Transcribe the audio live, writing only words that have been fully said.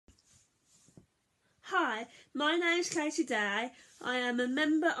Hi, my name is Katie Day. I am a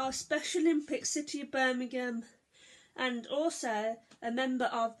member of Special Olympics City of Birmingham and also a member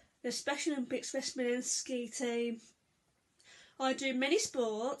of the Special Olympics West Midlands ski team. I do many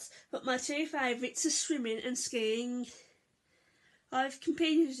sports, but my two favourites are swimming and skiing. I've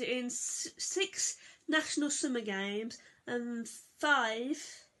competed in 6 national summer games and 5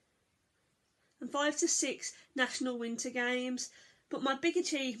 to 6 national winter games. But my big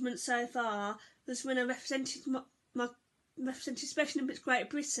achievement so far was when I represented Special Olympics Great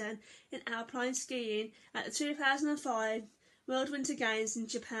Britain in alpine skiing at the 2005 World Winter Games in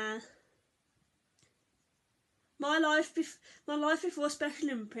Japan. My life before Special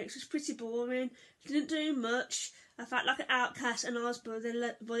Olympics was pretty boring. Didn't do much. I felt like an outcast and I was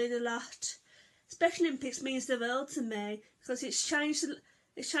bullied a lot. Special Olympics means the world to me because it's changed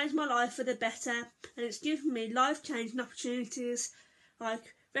my life for the better, and it's given me life-changing opportunities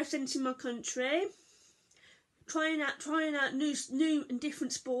like representing my country, trying out new and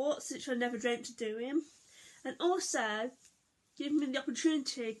different sports which I never dreamt of doing, and also giving me the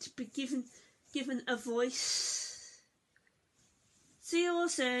opportunity to be given a voice. See you all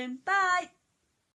soon. Bye.